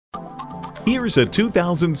Here's a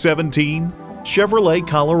 2017 Chevrolet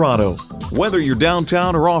Colorado. Whether you're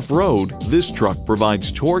downtown or off-road, this truck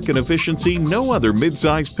provides torque and efficiency no other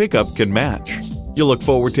midsize pickup can match. You'll look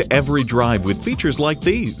forward to every drive with features like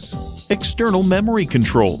these: external memory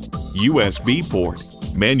control, USB port,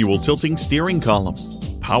 manual tilting steering column,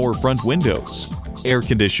 power front windows, air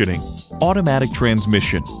conditioning, automatic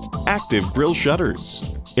transmission, active grille shutters,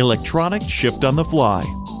 electronic shift on the fly,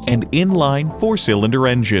 and inline 4-cylinder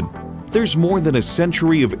engine. There's more than a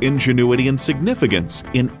century of ingenuity and significance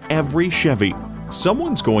in every Chevy.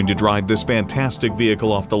 Someone's going to drive this fantastic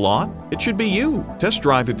vehicle off the lot. It should be you. Test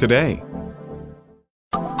drive it today.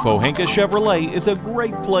 Pohanka Chevrolet is a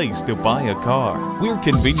great place to buy a car. We're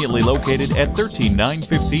conveniently located at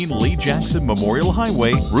 13915 Lee Jackson Memorial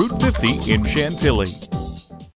Highway, Route 50 in Chantilly.